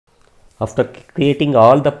After creating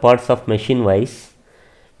all the parts of machine wise,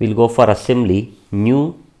 we'll go for assembly,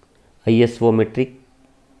 new isometric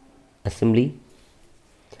assembly,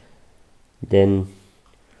 then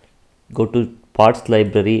go to parts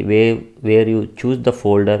library where you choose the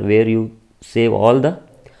folder where you save all the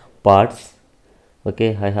parts.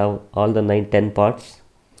 Okay, I have all the 10 parts.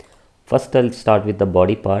 First I'll start with the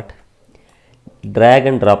body part. Drag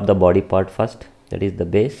and drop the body part first, that is the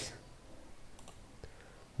base.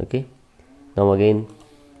 Okay, now again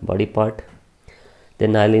body part,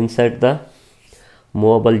 then I'll insert the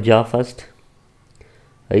movable jaw first.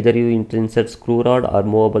 Either you insert screw rod or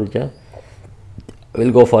movable jaw.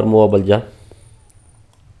 We'll go for movable jaw.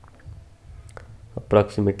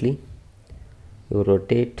 Approximately you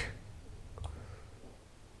rotate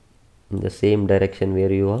in the same direction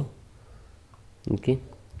where you are. Okay,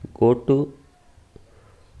 go to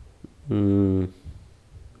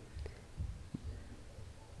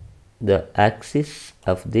the axis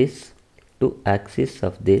of this to axis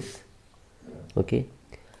of this. Okay,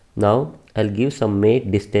 now I'll give some mate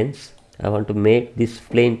distance. I want to mate this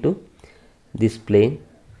plane to this plane.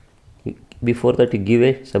 Before that you give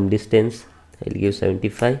it some distance. I'll give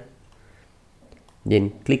 75. Then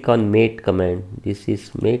click on mate command. This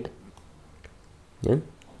is mate. Yeah,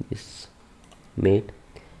 this mate.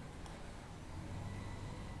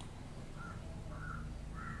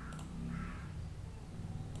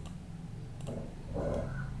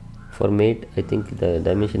 For mate, I think the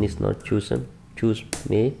dimension is not chosen. Choose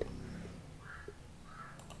mate.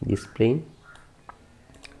 This plane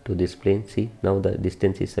to this plane. See, now the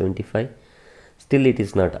distance is 75. Still it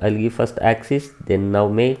is not. I'll give first axis, then now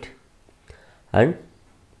mate, and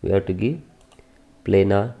we have to give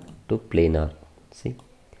planar to planar. See,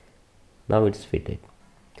 now it's fitted.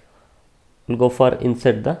 We'll go for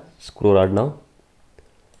insert the screw rod now.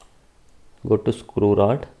 Go to screw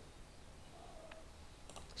rod,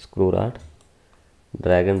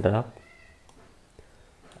 drag and drop.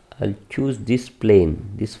 I'll choose this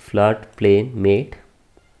plane, this flat plane mate.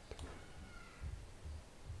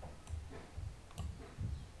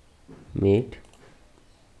 Mate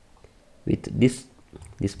with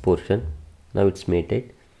this portion. Now it's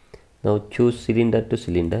mated. Now choose cylinder to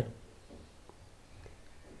cylinder.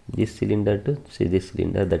 This cylinder to this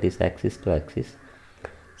cylinder, that is axis to axis.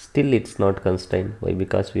 Still it's not constrained. Why?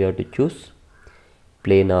 Because we have to choose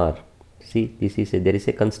planar. See, this is there is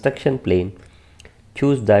a construction plane.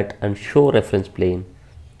 Choose that and show reference plane.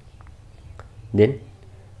 Then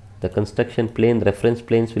the construction plane reference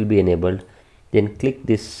planes will be enabled. Then click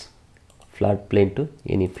this flat plane to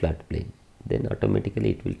any flat plane. Then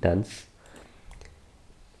automatically it will turns.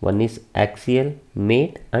 One is axial,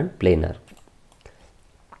 mate and planar.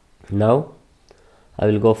 Now I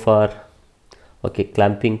will go for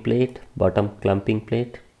clamping plate, bottom clamping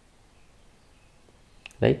plate,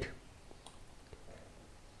 right?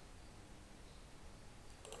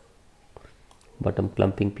 Bottom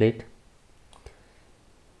clamping plate.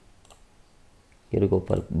 Here you go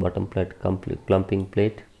for bottom plate clamping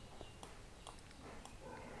plate.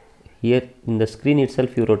 Here in the screen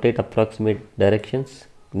itself you rotate approximate directions,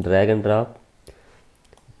 drag and drop.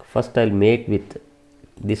 First I'll mate with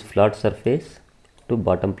this flat surface to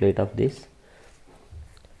bottom plate of this.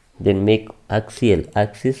 Then make axial,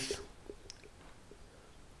 axis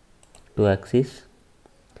to axis,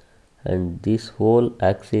 and this whole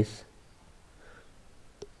axis,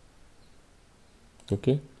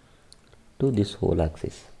 okay, to this whole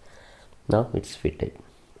axis. Now it's fitted.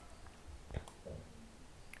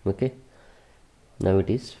 Okay, now it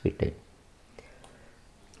is fitted.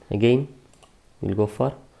 Again we'll go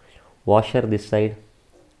for washer this side,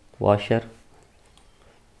 washer.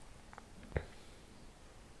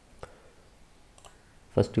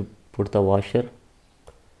 First you put the washer,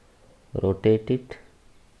 rotate it,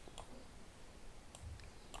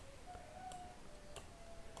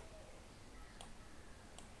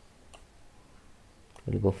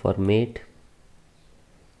 we'll go for mate,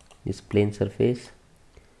 this plane surface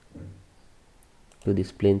to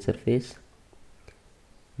this plane surface,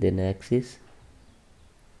 then axis,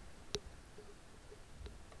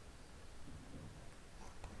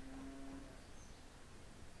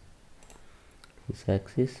 this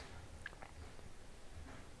axis,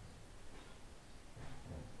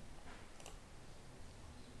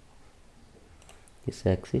 this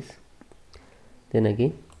axis. Then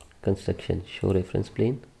again construction, show reference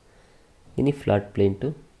plane, any flat plane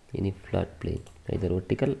to any flat plane, either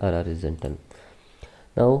vertical or horizontal.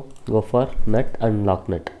 Now go for nut and lock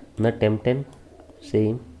nut. Nut M10,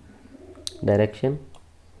 same direction,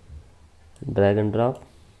 drag and drop.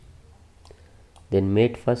 Then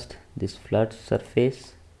mate first this flat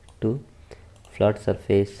surface to flat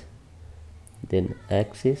surface, then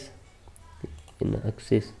axis, in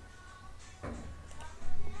axis,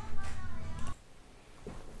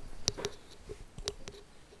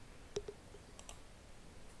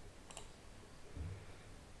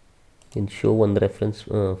 and show one reference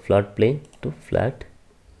flat plane to flat.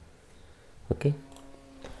 Okay,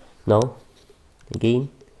 now again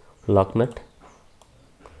lock nut,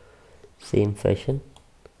 same fashion,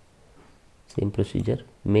 same procedure,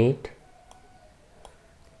 mate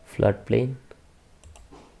flat plane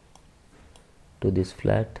to this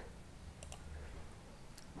flat,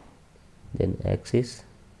 then axis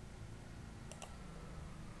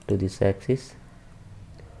to this axis,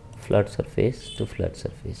 flat surface to flat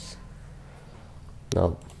surface.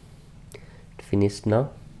 Now finished. Now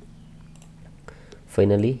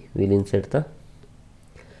finally we'll insert the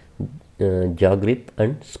jaw grip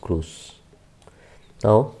and screws.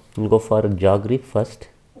 Now we'll go for jaw grip first.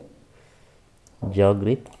 Jaw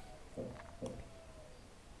grip,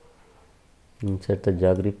 insert the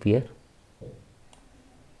jaw grip here,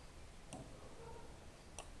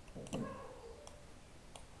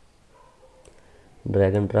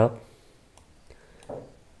 drag and drop,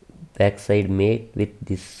 back side mate with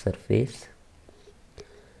this surface,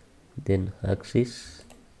 then axis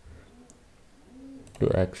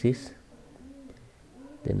to axis,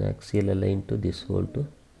 then axial align to this hole to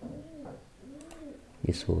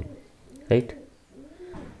this hole, right?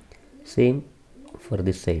 Same for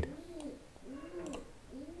this side.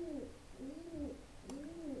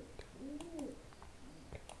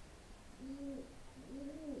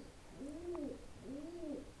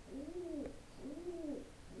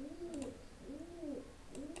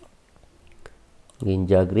 Again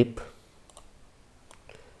jaw grip,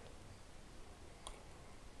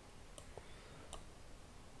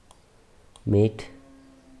 mate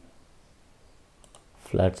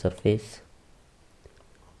flat surface,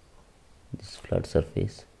 this flat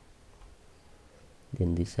surface,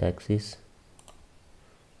 then this axis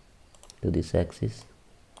to this axis,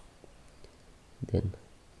 then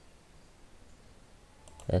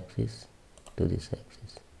axis to this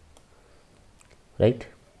axis, right?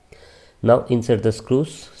 Now insert the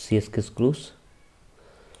screws, CSK screws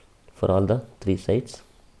for all the three sides.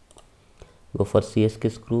 Go for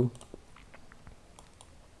CSK screw.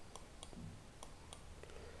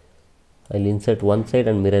 I'll insert one side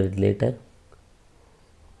and mirror it later.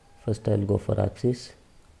 First I'll go for axis,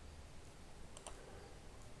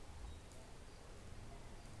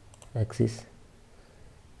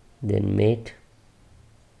 then mate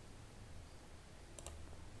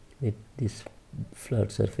with this flat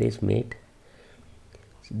surface, mate.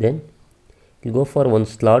 Then you go for one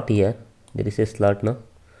slot here, there is a slot now,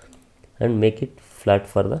 and make it flat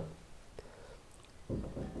for the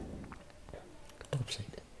top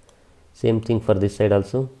side. Same thing for this side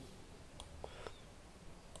also.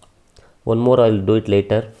 One more I will do it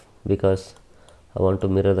later because I want to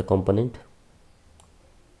mirror the component.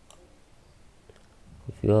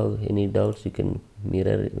 If you have any doubts, you can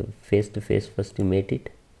mirror face to face. First you mate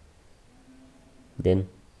it, then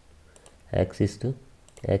axis to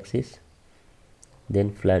axis,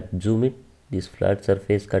 then flat. Zoom it. This flat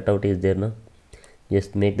surface cutout is there now.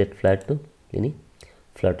 Just make that flat to any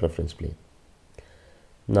flat reference plane.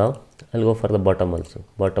 Now I'll go for the bottom also.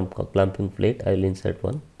 Bottom clamping plate, I will insert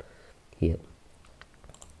one here.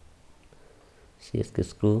 CSK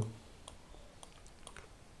screw,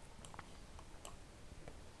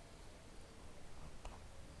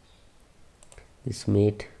 this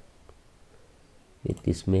mate with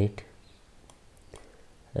this mate,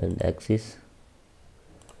 and axis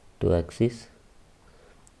to axis,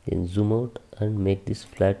 then zoom out and make this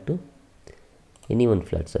flat to any one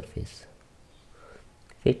flat surface.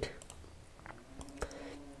 Fit.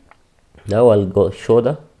 Now I'll go show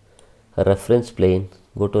the reference plane.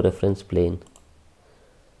 Go to reference plane.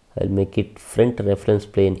 I'll make it front reference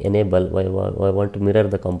plane, enable. I want to mirror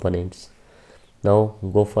the components. Now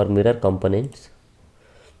go for mirror components,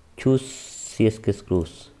 choose CSK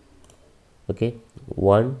screws. Okay,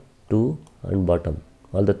 1, 2 and bottom,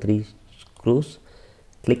 all the 3 screws.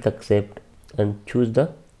 Click accept and choose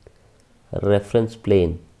the reference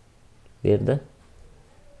plane where the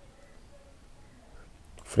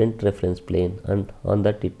front reference plane, and on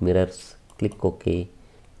that it mirrors. Click OK,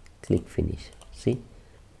 click finish. See,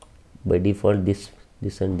 by default this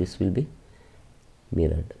and this will be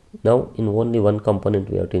mirrored. Now in only one component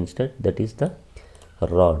we have to insert, that is the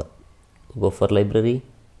rod. Go for library,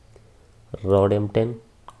 rod M10,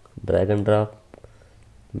 drag and drop,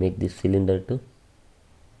 make this cylinder to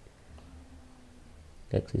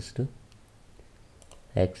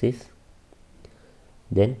axis,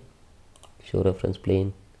 then show reference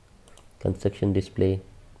plane, construction display,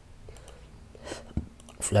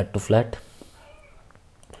 flat to flat,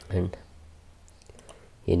 and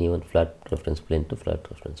any one flat reference plane to flat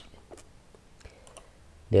reference plane.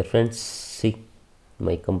 Dear friends, see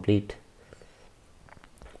my complete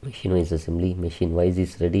machine wise assembly. Machine wise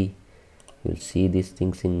is ready. You will see these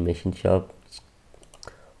things in machine shop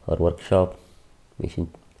or workshop machine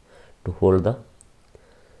to hold the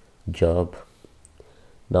job.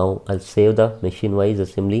 Now I'll save the machine wise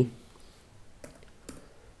assembly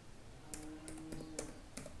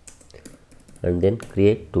and then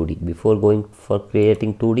create 2D. Before going for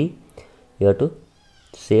creating 2D, you have to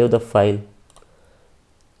save the file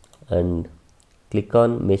and click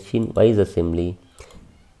on machine wise assembly,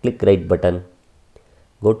 click right button,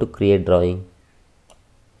 go to create drawing,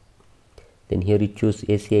 then here you choose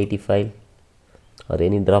ACIT file or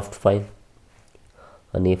any draft file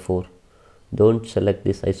on A4. Don't select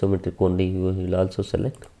this isometric only, you will also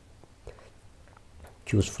select,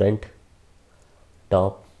 choose front,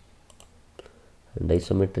 top and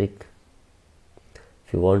isometric.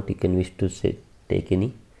 If you want, you can wish to take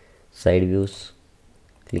any side views,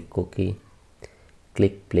 click OK,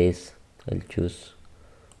 click place. I'll choose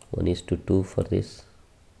 1:2 for this.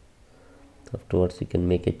 Afterwards you can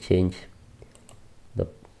make a change.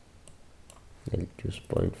 I'll choose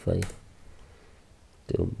 0.5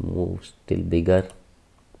 to move still bigger.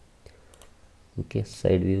 Okay,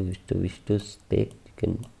 side view wish to take, you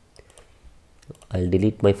can. I'll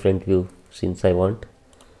delete my front view since I want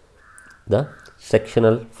the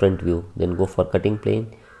sectional front view. Then go for cutting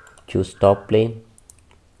plane, choose top plane,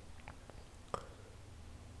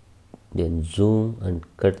 then zoom and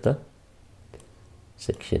cut the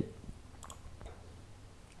section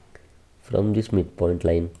from this midpoint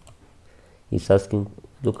line. Is asking,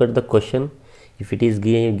 look at the question. If it is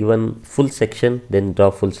given full section, then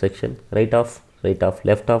draw full section. Right off, left off,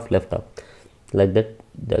 left off, like that.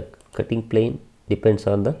 The cutting plane depends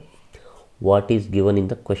on the what is given in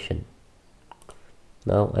the question.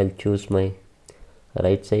 Now I'll choose my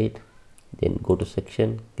right side, then go to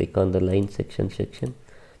section, click on the line section,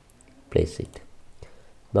 place it.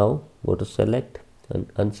 Now go to select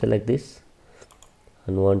and unselect this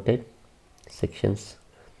unwanted sections.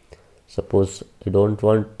 Suppose I don't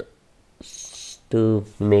want to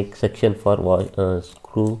make section for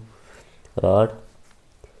screw rod,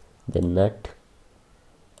 then nut,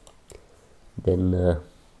 then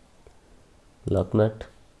lock nut,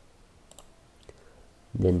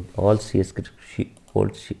 then all CS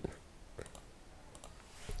old sheet.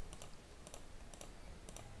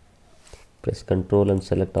 Press Ctrl and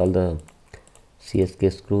select all the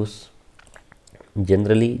CSK screws.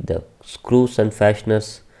 Generally the screws and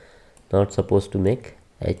fasteners not supposed to make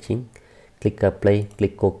hatching. Click apply,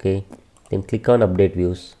 click OK, then click on update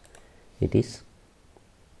views. It is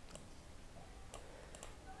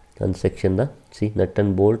unsection the see nut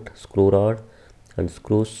and bolt, screw rod and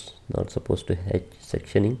screws not supposed to hatch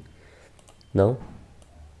sectioning. Now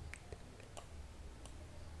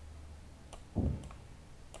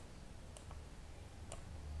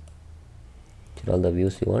all the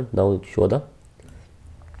views you want. Now show the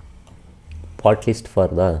part list for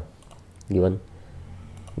the given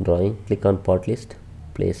drawing. Click on part list,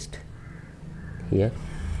 placed here.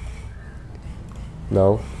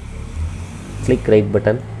 Now click right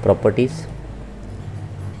button, properties.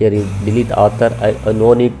 Here you delete author.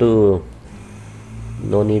 No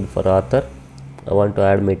need for author. I want to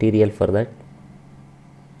add material for that.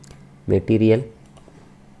 Material,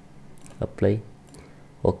 apply,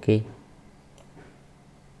 OK.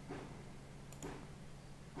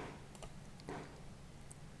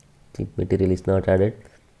 Material is not added.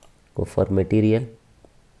 Go for material,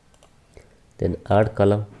 then add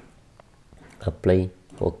column, apply,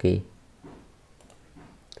 OK.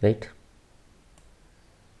 Right,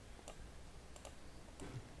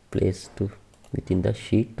 place to within the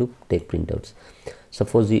sheet to take printouts.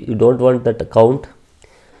 Suppose you don't want that count,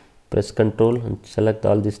 press Ctrl and select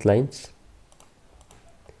all these lines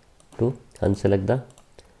to unselect the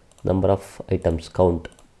number of items count.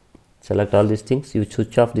 Select all these things, you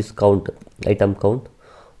switch off this count, item count,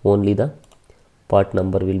 only the part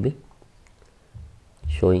number will be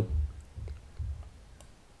showing.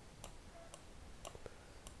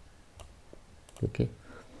 Okay,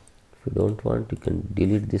 if you don't want, you can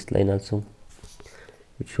delete this line also,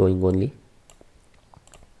 it's showing only.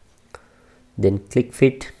 Then click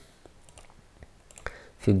fit.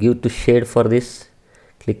 If you give to shade for this,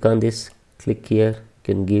 click on this, click here, you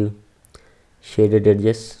can give shaded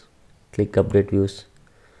edges. Click update views,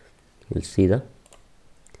 you will see the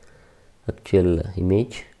actual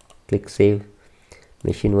image. Click save,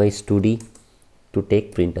 machine wise 2D to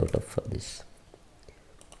take print out of this.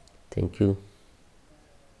 Thank you.